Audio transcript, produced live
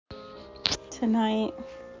Tonight,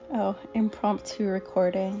 impromptu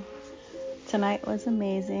recording. Tonight was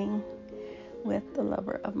amazing with the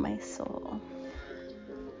lover of my soul.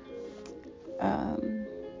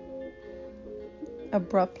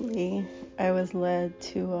 Abruptly, I was led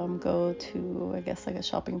to go to, I guess, like a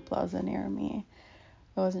shopping plaza near me.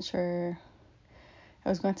 I wasn't sure. I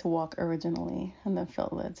was going to walk originally, and then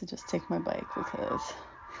felt led to just take my bike because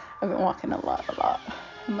I've been walking a lot,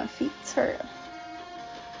 and my feet hurt.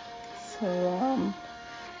 So,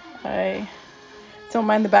 I don't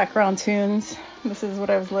mind the background tunes. This is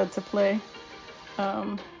what I was led to play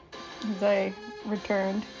as I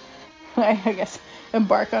returned. I guess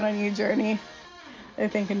embark on a new journey. I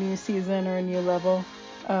think a new season or a new level.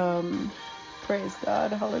 Praise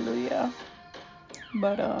God, hallelujah.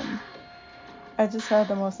 But I just had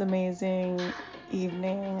the most amazing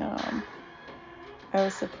evening. I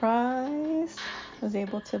was surprised. I was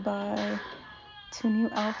able to buy 2 new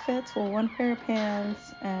outfits. Well, 1 pair of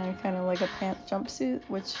pants and kind of like a pant jumpsuit,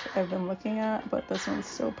 which I've been looking at, but this one's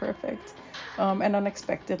so perfect. And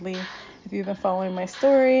unexpectedly, if you've been following my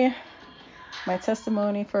story, my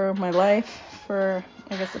testimony for my life for,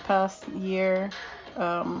 I guess, the past year,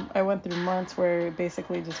 I went through months where I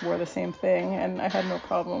basically just wore the same thing, and I had no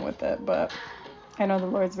problem with it. But I know the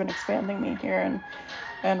Lord's been expanding me here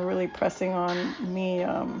and really pressing on me,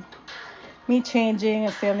 me changing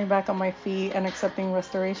and standing back on my feet and accepting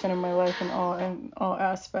restoration in my life in all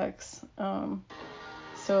aspects.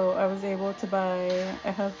 So I was able to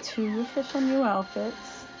I have 2 official new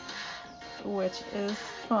outfits, which is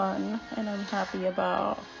fun and I'm happy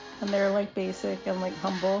about. And they're like basic and like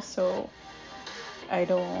humble, so I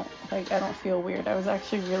don't feel weird. I was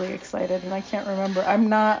actually really excited, and I can't remember. I'm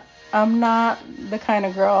not the kind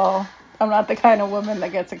of girl. I'm not the kind of woman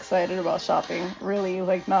that gets excited about shopping. Really,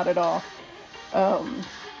 like, not at all.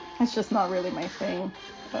 It's just not really my thing.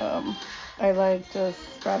 I like just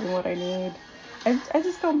grabbing what I need. I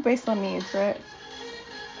just go based on needs, right?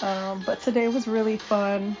 But today was really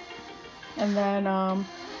fun. And then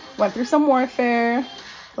went through some warfare,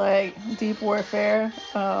 like deep warfare,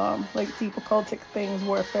 like deep occultic things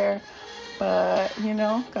warfare. But,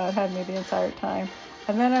 God had me the entire time.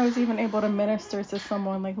 And then I was even able to minister to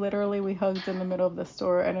someone, like literally we hugged in the middle of the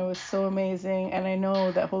store, and it was so amazing. And I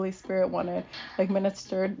know that Holy Spirit wanted, like,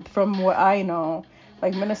 ministered from what I know,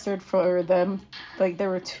 like ministered for them. Like there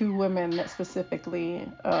were 2 women that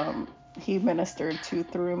specifically he ministered to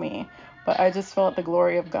through me. But I just felt the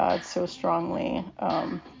glory of God so strongly.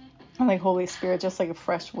 And like Holy Spirit, just like a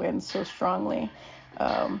fresh wind so strongly.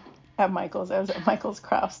 At Michael's. I was at Michael's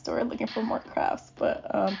craft store looking for more crafts,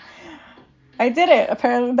 but I did it.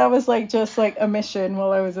 Apparently that was like just like a mission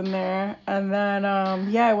while I was in there. And then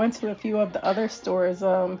I went to a few of the other stores.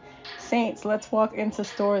 Saints, let's walk into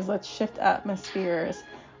stores, let's shift atmospheres.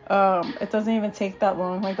 It doesn't even take that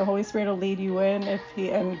long. Like the Holy Spirit will lead you in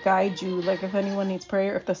and guide you. Like if anyone needs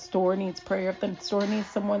prayer, if the store needs prayer, if the store needs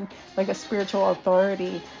someone like a spiritual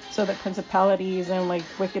authority, so that principalities and like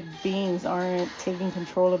wicked beings aren't taking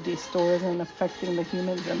control of these stores and affecting the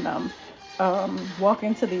humans in them. Walk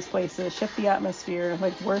into these places, shift the atmosphere,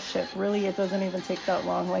 like worship. Really, it doesn't even take that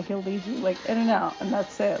long. Like he'll lead you like in and out, and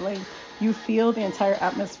that's it. Like you feel the entire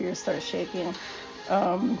atmosphere start shaking,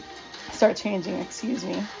 start changing, excuse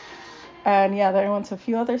me. And then I went to a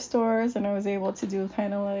few other stores, and I was able to do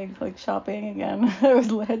kind of like shopping again. I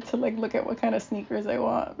was led to like look at what kind of sneakers I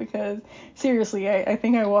want, because seriously, I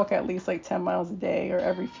think I walk at least like 10 miles a day or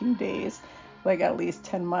every few days, like at least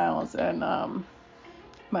 10 miles, and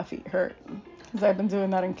my feet hurt because I've been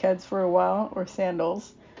doing that in Keds for a while, or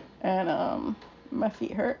sandals, and my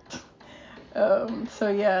feet hurt.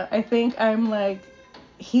 I think I'm like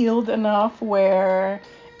healed enough where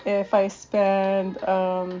if I spend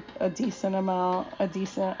a decent,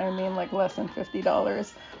 I mean like less than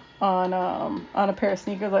 $50 on a pair of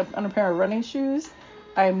sneakers, like on a pair of running shoes,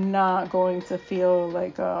 I'm not going to feel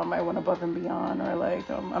like I went above and beyond, or like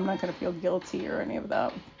I'm not going to feel guilty or any of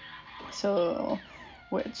that. So,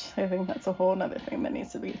 which I think that's a whole nother thing that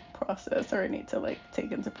needs to be processed, or I need to like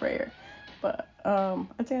take into prayer. But a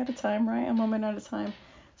day at a time, right? A moment at a time.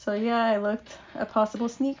 So I looked at possible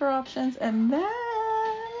sneaker options, and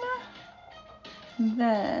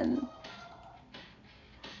then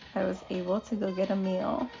I was able to go get a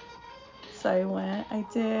meal. So I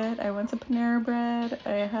went to Panera Bread.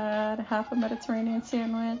 I had half a Mediterranean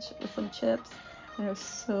sandwich with some chips, and it was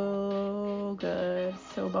so good,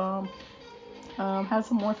 so bomb. Had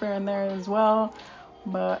some warfare in there as well,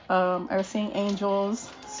 but I was seeing angels,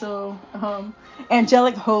 so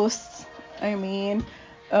angelic hosts.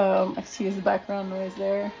 Excuse the background noise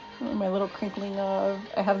there. My little crinkling of.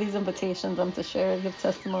 I have these invitations to share, give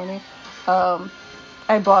testimony.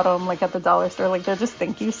 I bought them like at the dollar store. Like they're just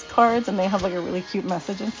thank you cards, and they have like a really cute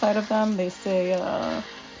message inside of them. They say,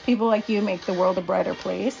 "People like you make the world a brighter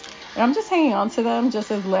place." And I'm just hanging on to them,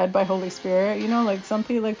 just as led by Holy Spirit. You know, like some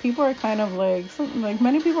people, like people are kind of like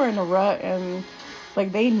many people are in a rut, and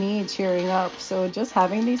like they need cheering up. So just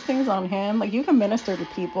having these things on hand, like you can minister to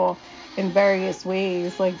people in various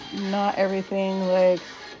ways. Like not everything like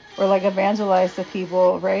or like evangelize to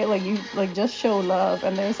people, right? Like you like just show love,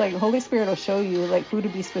 and there's like Holy Spirit will show you like who to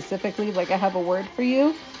be specifically. Like I have a word for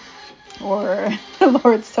you, or the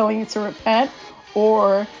Lord's telling you to repent,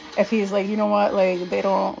 or if he's like, you know what, like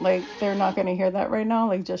they're not going to hear that right now,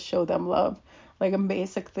 like just show them love, like in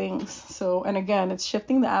basic things. So, and again, it's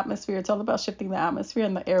shifting the atmosphere. It's all about shifting the atmosphere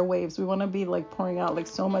and the airwaves. We want to be like pouring out like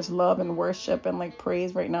so much love and worship and like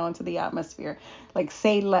praise right now into the atmosphere. Like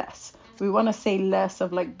say less. We want to say less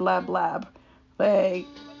of like blab blab. Like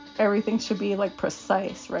everything should be like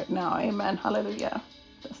precise right now. Amen. Hallelujah.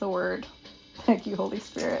 That's the word. Thank you, Holy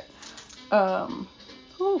Spirit.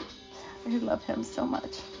 Whew, I love him so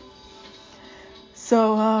much.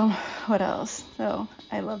 So, what else? Oh,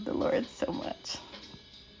 I love the Lord so much.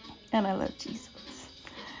 And I love Jesus.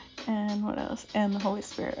 And what else? And the Holy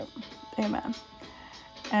Spirit. Amen.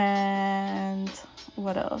 And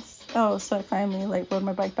what else? Oh, so I finally like rode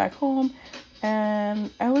my bike back home, and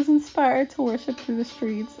I was inspired to worship through the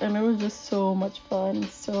streets, and it was just so much fun.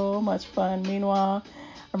 So much fun. Meanwhile,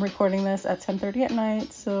 I'm recording this at 10:30 at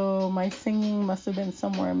night, so my singing must have been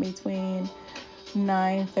somewhere in between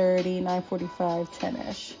 9:30, 9:45,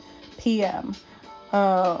 10ish p.m.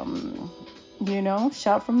 You know,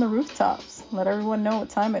 shout from the rooftops. Let everyone know what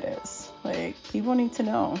time it is. Like people need to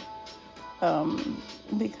know.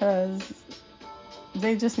 Because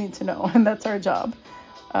they just need to know, and that's our job.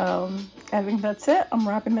 I think that's it. I'm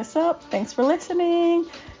wrapping this up. Thanks for listening.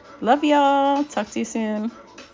 Love y'all. Talk to you soon.